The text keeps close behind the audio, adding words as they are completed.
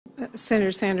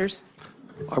Senator Sanders.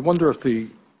 I wonder if I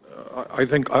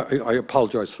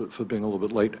apologize for being a little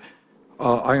bit late.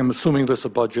 I am assuming this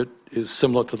budget is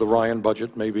similar to the Ryan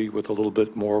budget, maybe with a little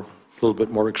bit more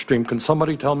extreme. Can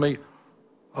somebody tell me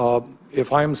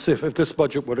if this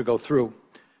budget were to go through,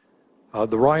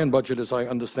 the Ryan budget, as I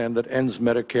understand it, ends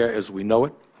Medicare as we know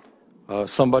it.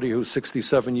 Somebody who's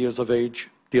 67 years of age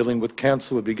dealing with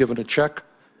cancer would be given a check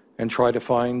and try to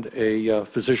find a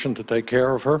physician to take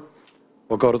care of her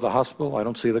or go to the hospital. I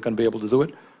don't see they're going to be able to do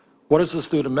it. What does this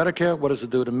do to Medicare? What does it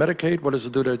do to Medicaid? What does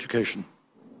it do to education?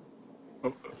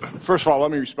 First of all,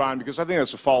 let me respond, because I think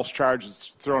that's a false charge that's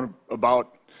thrown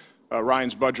about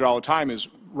Ryan's budget all the time. Is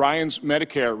Ryan's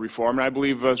Medicare reform, and I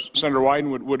believe Senator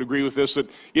Wyden would agree with this, that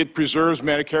it preserves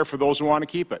Medicare for those who want to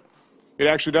keep it. It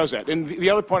actually does that. And the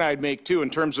other point I'd make, too, in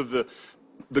terms of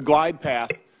the glide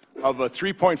path of a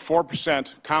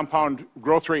 3.4% compound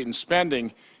growth rate in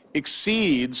spending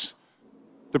exceeds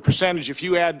the percentage if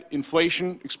you add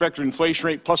inflation, expected inflation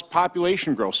rate, plus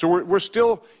population growth.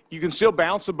 So you can still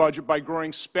balance the budget by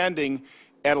growing spending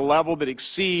at a level that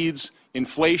exceeds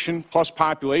inflation plus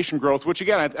population growth, which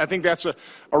again, I think that's a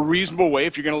reasonable way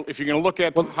if you're going to look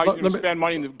at how you're going to spend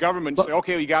money in the government. Say,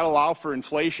 okay, you got to allow for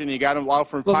inflation, you got to allow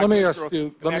for population growth.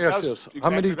 Let me ask you this: how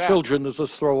many children does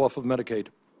this throw off of Medicaid?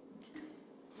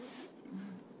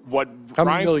 How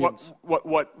many millions?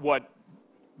 What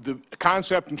the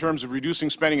concept in terms of reducing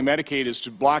spending in Medicaid is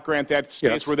to block grant that to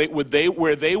states where they would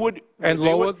lower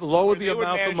the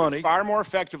amount of money far more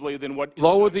effectively than what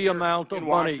lower the amount of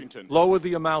money. Washington. Lower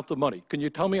the amount of money. Can you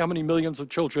tell me how many millions of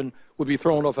children would be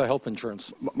thrown off of health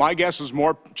insurance? My guess is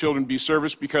more children be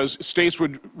serviced because states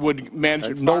would manage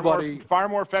it far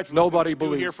more effectively. Nobody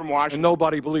than we do here from Washington.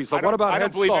 Nobody believes. So what about I don't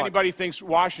Head believe Start? anybody thinks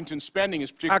Washington's spending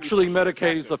is particularly Actually,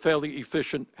 Medicaid is a fairly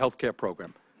efficient health care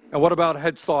program. And what about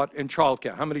Head Start and child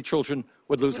care? How many children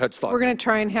would lose Head Start? We're going to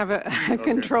try and have a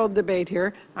controlled debate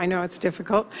here. I know it's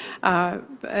difficult. And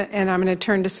I'm going to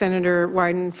turn to Senator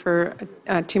Wyden for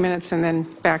 2 minutes and then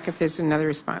back if there's another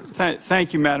response.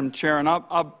 Thank you, Madam Chair. And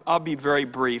I'll be very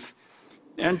brief.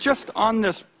 And just on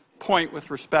this point with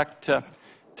respect to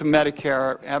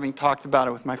Medicare, having talked about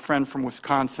it with my friend from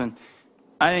Wisconsin,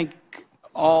 I think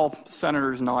all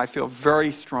senators know I feel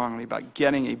very strongly about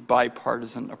getting a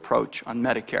bipartisan approach on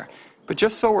Medicare. But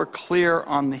just so we're clear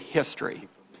on the history,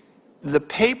 the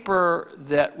paper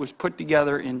that was put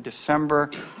together in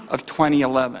December of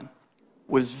 2011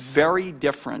 was very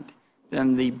different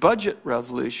than the budget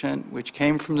resolution, which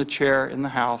came from the chair in the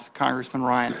House, Congressman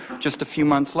Ryan, just a few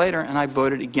months later, and I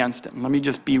voted against it. And let me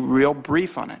just be real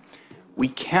brief on it. We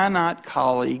cannot,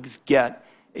 colleagues, get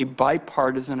a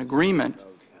bipartisan agreement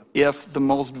if the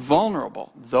most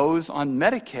vulnerable, those on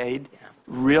Medicaid,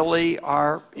 really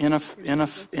are in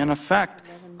effect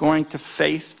going to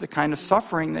face the kind of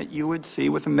suffering that you would see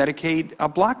with a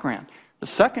Medicaid block grant. The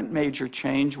second major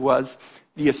change was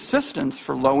the assistance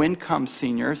for low-income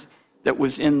seniors that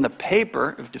was in the paper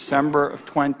of December of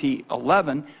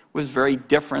 2011 was very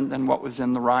different than what was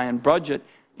in the Ryan budget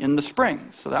in the spring.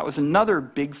 So that was another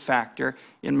big factor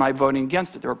in my voting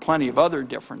against it. There were plenty of other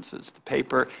differences. The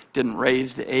paper didn't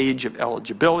raise the age of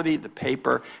eligibility. The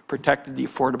paper protected the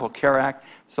Affordable Care Act.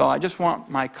 So I just want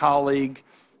my colleague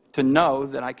to know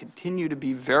that I continue to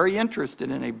be very interested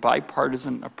in a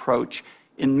bipartisan approach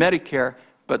in Medicare,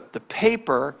 but the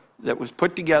paper that was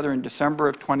put together in December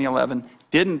of 2011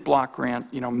 didn't block grant,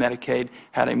 Medicaid,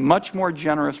 had a much more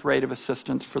generous rate of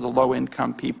assistance for the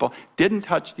low-income people, didn't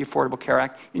touch the Affordable Care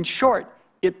Act. In short,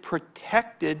 it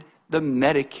protected the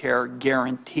Medicare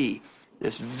guarantee,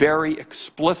 this very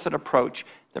explicit approach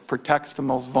that protects the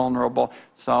most vulnerable.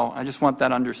 So I just want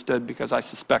that understood because I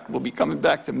suspect we'll be coming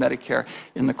back to Medicare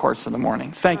in the course of the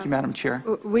morning. Thank you, Madam Chair.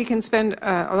 We can spend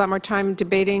a lot more time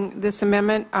debating this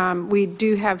amendment. We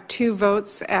do have 2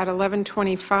 votes at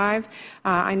 11:25.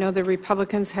 I know the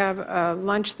Republicans have a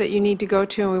lunch that you need to go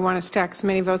to, and we want to stack as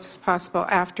many votes as possible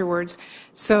afterwards.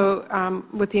 So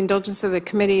with the indulgence of the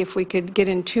committee, if we could get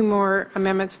in 2 more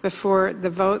amendments before the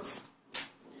votes.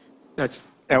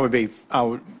 I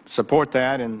would support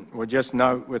that, and would just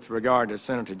note with regard to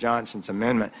Senator Johnson's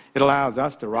amendment, it allows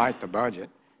us to write the budget.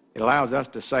 It allows us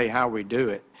to say how we do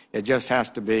it. It just has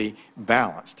to be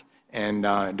balanced, and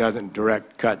it doesn't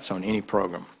direct cuts on any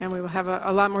program. And we will have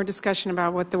a lot more discussion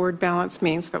about what the word balance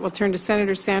means, but we'll turn to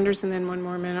Senator Sanders and then 1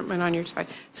 more amendment on your side.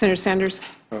 Senator Sanders.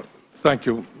 Thank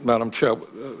you, Madam Chair.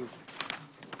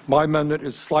 My amendment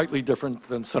is slightly different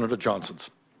than Senator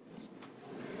Johnson's.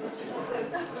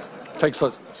 Takes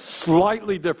a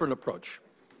slightly different approach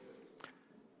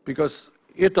because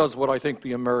it does what I think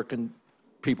the American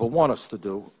people want us to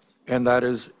do, and that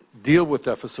is deal with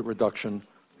deficit reduction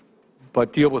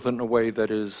but deal with it in a way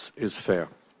that is fair.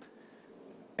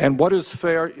 And what is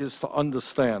fair is to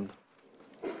understand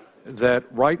that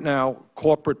right now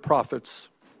corporate profits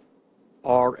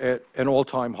are at an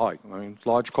all-time high. I mean,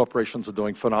 large corporations are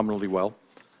doing phenomenally well,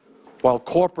 while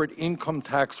corporate income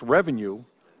tax revenue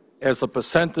as a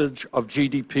percentage of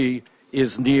GDP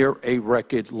is near a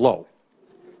record low.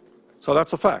 So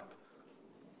that's a fact.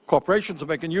 Corporations are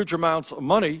making huge amounts of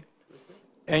money,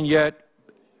 and yet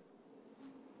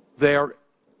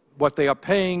what they are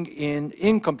paying in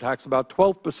income tax, about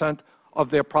 12% of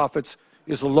their profits,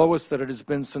 is the lowest that it has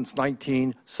been since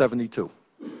 1972.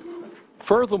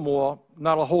 Furthermore,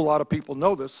 not a whole lot of people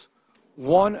know this,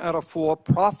 1 out of 4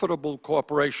 profitable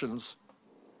corporations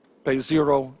pay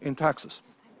 0 in taxes.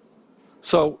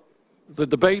 So the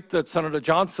debate that Senator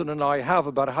Johnson and I have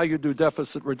about how you do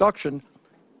deficit reduction,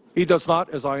 he does not,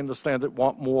 as I understand it,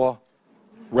 want more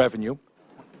revenue.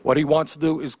 What he wants to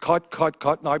do is cut,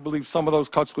 and I believe some of those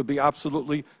cuts would be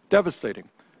absolutely devastating.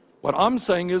 What I'm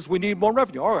saying is we need more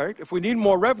revenue. All right, if we need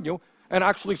more revenue, and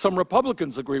actually some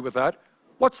Republicans agree with that,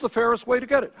 what's the fairest way to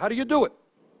get it? How do you do it?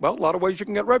 Well, a lot of ways you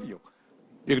can get revenue.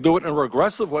 You can do it in a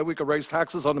regressive way. We could raise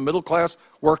taxes on the middle class,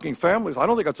 working families. I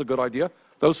don't think that's a good idea.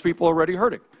 Those people are already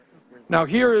hurting. Now,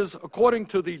 here is, according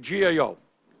to the GAO,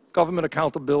 Government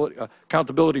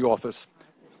Accountability Office,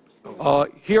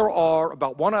 here are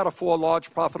about 1 out of 4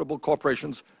 large profitable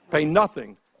corporations pay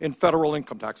nothing in federal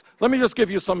income tax. Let me just give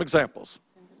you some examples.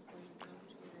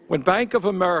 When Bank of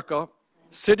America,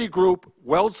 Citigroup,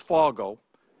 Wells Fargo,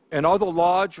 and other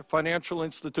large financial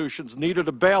institutions needed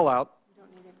a bailout,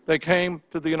 they came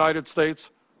to the United States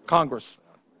Congress.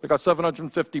 They got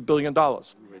 $750 billion.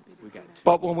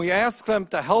 But when we asked them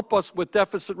to help us with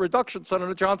deficit reduction,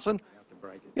 Senator Johnson,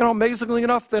 you know, amazingly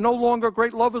enough, they're no longer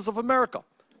great lovers of America.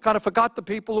 Kind of forgot the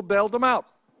people who bailed them out.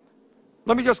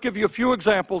 Let me just give you a few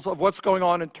examples of what's going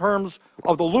on in terms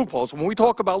of the loopholes. When we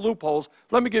talk about loopholes,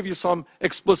 let me give you some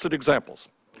explicit examples.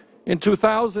 In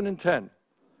 2010,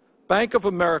 Bank of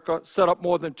America set up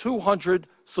more than 200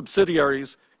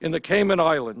 subsidiaries in the Cayman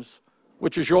Islands,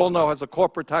 which, as you all know, has a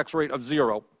corporate tax rate of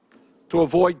 0, to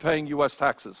avoid paying U.S.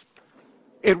 taxes.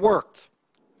 It worked.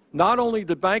 Not only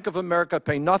did Bank of America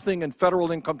pay nothing in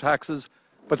federal income taxes,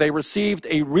 but they received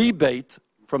a rebate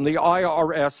from the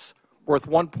IRS worth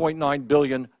 $1.9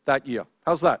 billion that year.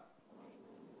 How's that?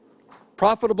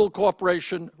 Profitable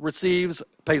corporation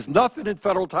pays nothing in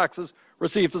federal taxes,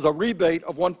 receives a rebate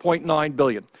of $1.9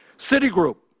 billion.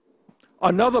 Citigroup,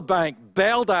 another bank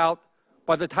bailed out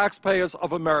by the taxpayers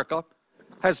of America,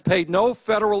 has paid no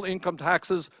federal income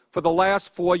taxes for the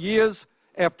last 4 years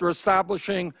after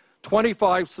establishing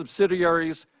 25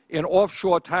 subsidiaries in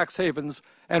offshore tax havens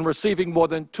and receiving more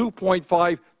than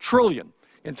 $2.5 trillion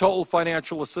in total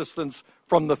financial assistance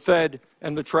from the Fed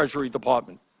and the Treasury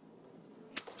Department.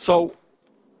 So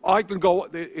I can go,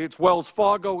 it's Wells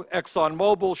Fargo,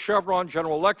 ExxonMobil, Chevron,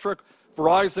 General Electric,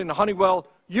 Verizon, Honeywell,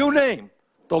 you name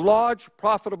the large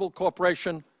profitable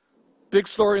corporation. Big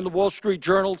story in the Wall Street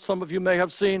Journal, some of you may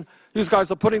have seen. These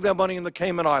guys are putting their money in the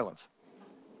Cayman Islands,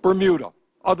 Bermuda,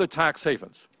 other tax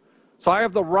havens. So I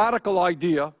have the radical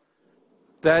idea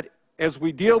that as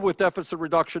we deal with deficit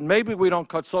reduction, maybe we don't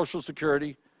cut Social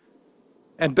Security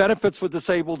and benefits for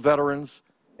disabled veterans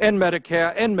and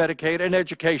Medicare and Medicaid and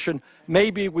education.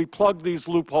 Maybe we plug these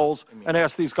loopholes and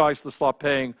ask these guys to stop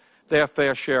paying their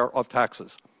fair share of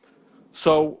taxes.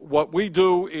 So what we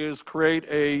do is create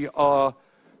a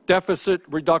deficit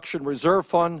reduction reserve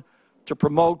fund to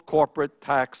promote corporate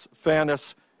tax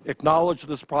fairness, acknowledge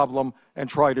this problem, and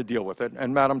try to deal with it.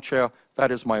 And, Madam Chair,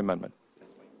 that is my amendment.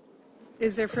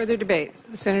 Is there further debate?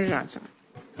 Senator Johnson.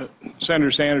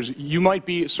 Senator Sanders, you might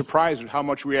be surprised at how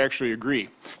much we actually agree.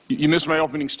 You missed my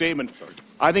opening statement.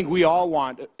 I think we all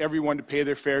want everyone to pay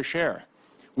their fair share.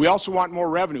 We also want more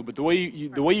revenue, but the way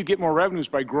you get more revenue is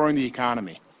by growing the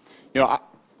economy. You know,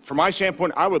 from my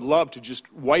standpoint, I would love to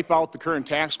just wipe out the current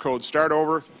tax code, start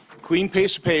over, clean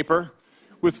piece of paper,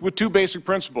 with 2 basic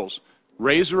principles: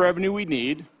 raise the revenue we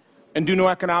need, and do no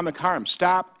economic harm.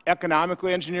 Stop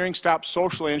economically engineering, stop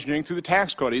socially engineering through the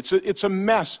tax code. It's a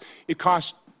mess. It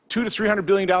costs $200 to $300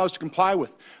 billion to comply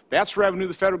with. That's revenue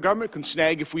the federal government can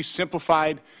snag if we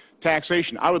simplified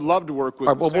taxation. I would love to work with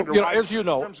Senator Wyden as you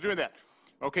know, in terms of doing that.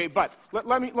 Okay, but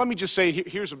let me just say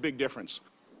here's a big difference.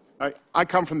 I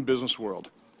come from the business world.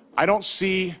 I don't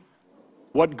see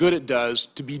what good it does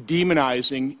to be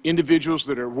demonizing individuals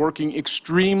that are working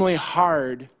extremely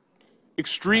hard,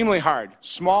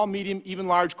 small, medium, even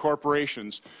large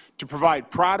corporations, to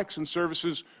provide products and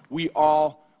services we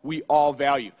all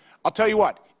value. I'll tell you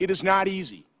what, it is not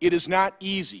easy. It is not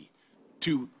easy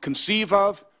to conceive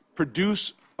of,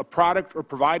 produce a product or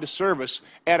provide a service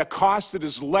at a cost that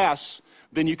is less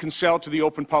than you can sell to the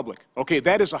open public. Okay,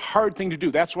 that is a hard thing to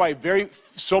do. That's why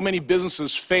so many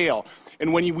businesses fail.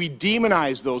 And when we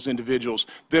demonize those individuals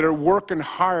that are working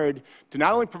hard to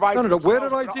not only provide for themselves, where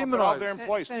did I but all their demonize?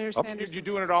 employees, Senator Sanders. you're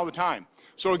doing it all the time.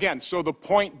 So again, the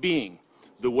point being,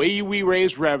 the way we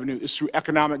raise revenue is through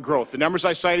economic growth. The numbers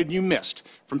I cited you missed.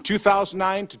 From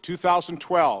 2009 to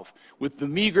 2012, with the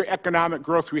meager economic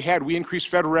growth we had, we increased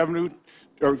federal revenue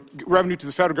to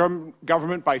the federal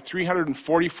government by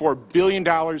 $344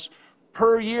 billion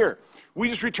per year. We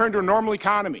just returned to a normal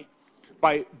economy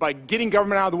by getting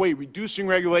government out of the way, reducing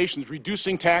regulations,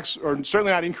 reducing tax, or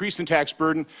certainly not increasing tax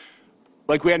burden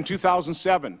like we had in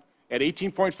 2007. At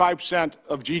 18.5%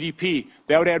 of GDP,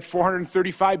 that would add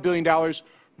 $435 billion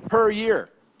per year.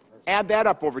 Add that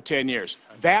up over 10 years.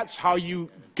 That's how you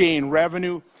gain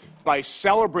revenue, by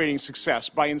celebrating success,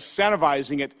 by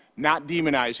incentivizing it, not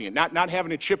demonizing it, not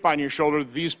having a chip on your shoulder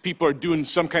that these people are doing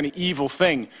some kind of evil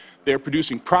thing. They're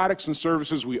producing products and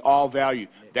services we all value.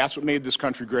 That's what made this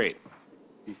country great.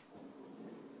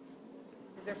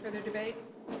 Is there further debate?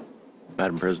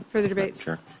 Madam President. Further debates?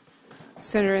 Sure.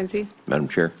 Senator Enzi. Madam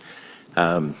Chair.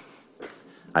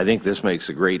 I think this makes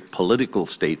a great political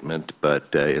statement,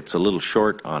 but it's a little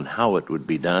short on how it would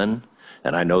be done.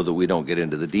 And I know that we don't get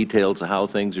into the details of how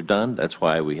things are done. That's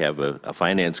why we have a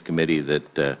finance committee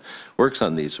that works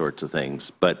on these sorts of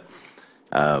things. But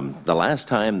the last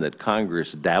time that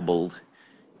Congress dabbled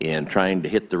in trying to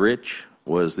hit the rich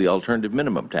was the alternative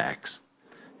minimum tax.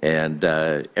 And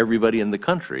everybody in the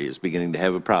country is beginning to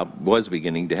have was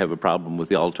beginning to have a problem with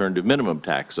the alternative minimum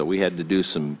tax. So we had to do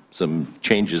some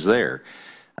changes there.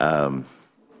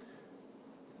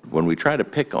 When we try to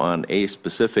pick on a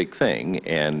specific thing,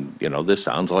 and this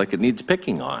sounds like it needs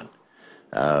picking on,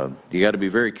 you got to be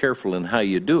very careful in how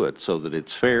you do it so that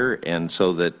it's fair and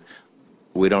so that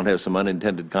we don't have some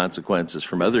unintended consequences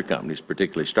from other companies,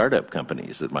 particularly startup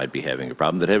companies that might be having a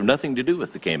problem that have nothing to do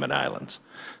with the Cayman Islands.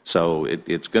 So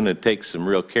it's going to take some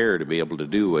real care to be able to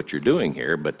do what you're doing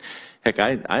here. But heck,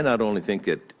 I not only think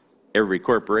that every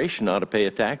corporation ought to pay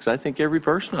a tax, I think every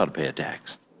person ought to pay a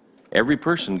tax. Every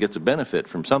person gets a benefit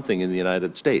from something in the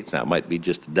United States. Now, it might be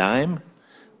just a dime,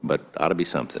 but ought to be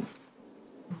something.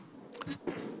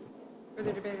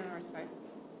 Further debate on our side?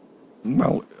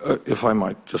 Well, if I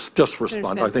might just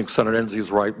respond, I think Senator Enzi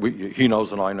is right. He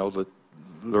knows and I know that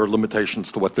there are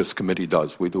limitations to what this committee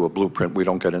does. We do a blueprint. We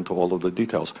don't get into all of the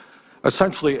details.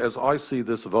 Essentially, as I see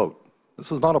this vote,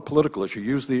 this is not a political issue.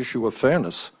 Use the issue of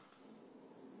fairness.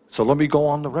 So let me go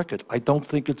on the record. I don't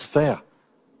think it's fair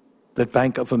that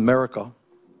Bank of America,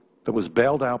 that was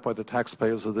bailed out by the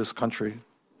taxpayers of this country,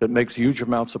 that makes huge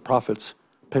amounts of profits,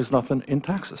 pays nothing in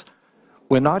taxes.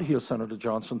 We're not here, Senator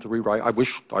Johnson, to rewrite.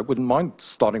 I wouldn't mind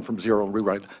starting from zero and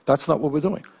rewriting. That's not what we're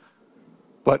doing.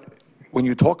 But when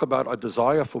you talk about a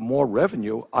desire for more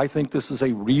revenue, I think this is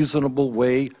a reasonable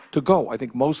way to go. I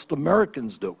think most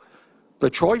Americans do. The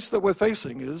choice that we're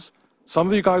facing is some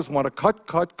of you guys want to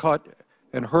cut,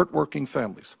 and hurt working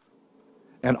families.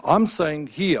 And I'm saying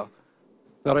here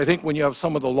that I think when you have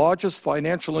some of the largest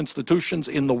financial institutions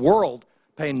in the world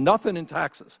paying nothing in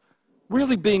taxes,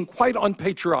 really being quite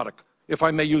unpatriotic, if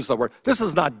I may use that word. This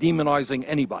is not demonizing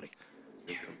anybody.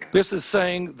 This is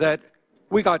saying that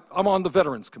I'm on the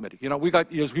Veterans Committee. We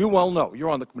got, as you well know, you're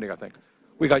on the committee, I think.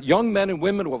 We got young men and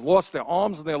women who have lost their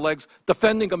arms and their legs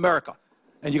defending America.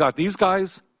 And you got these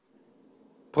guys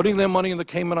putting their money in the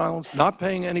Cayman Islands, not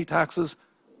paying any taxes,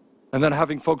 and then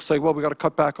having folks say, well, we got to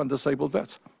cut back on disabled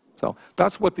vets. So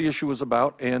that's what the issue is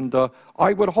about. And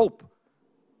I would hope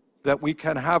that we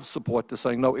can have support to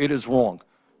saying, no, it is wrong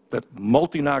that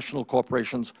multinational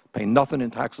corporations pay nothing in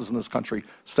taxes in this country,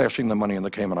 stashing their money in the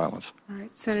Cayman Islands. All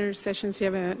right. Senator Sessions, do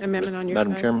you have an amendment on your side?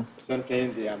 Madam Chairman? Senator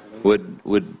Enzi, I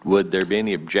believe. Would there be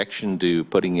any objection to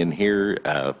putting in here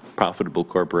profitable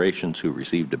corporations who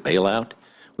received a bailout?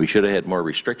 We should have had more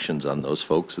restrictions on those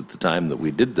folks at the time that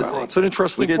we did the thing. It's an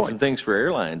interesting point. We did point. some things for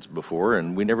airlines before,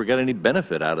 and we never got any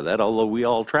benefit out of that, although we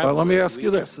all traveled. Well, let me ask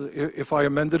you this. If I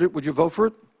amended it, would you vote for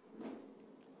it?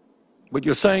 What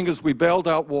you're saying is we bailed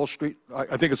out Wall Street.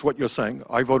 I think it's what you're saying.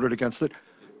 I voted against it.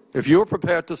 If you're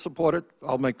prepared to support it,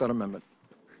 I'll make that amendment.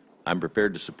 I'm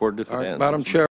prepared to support it. All right, Madam Chair.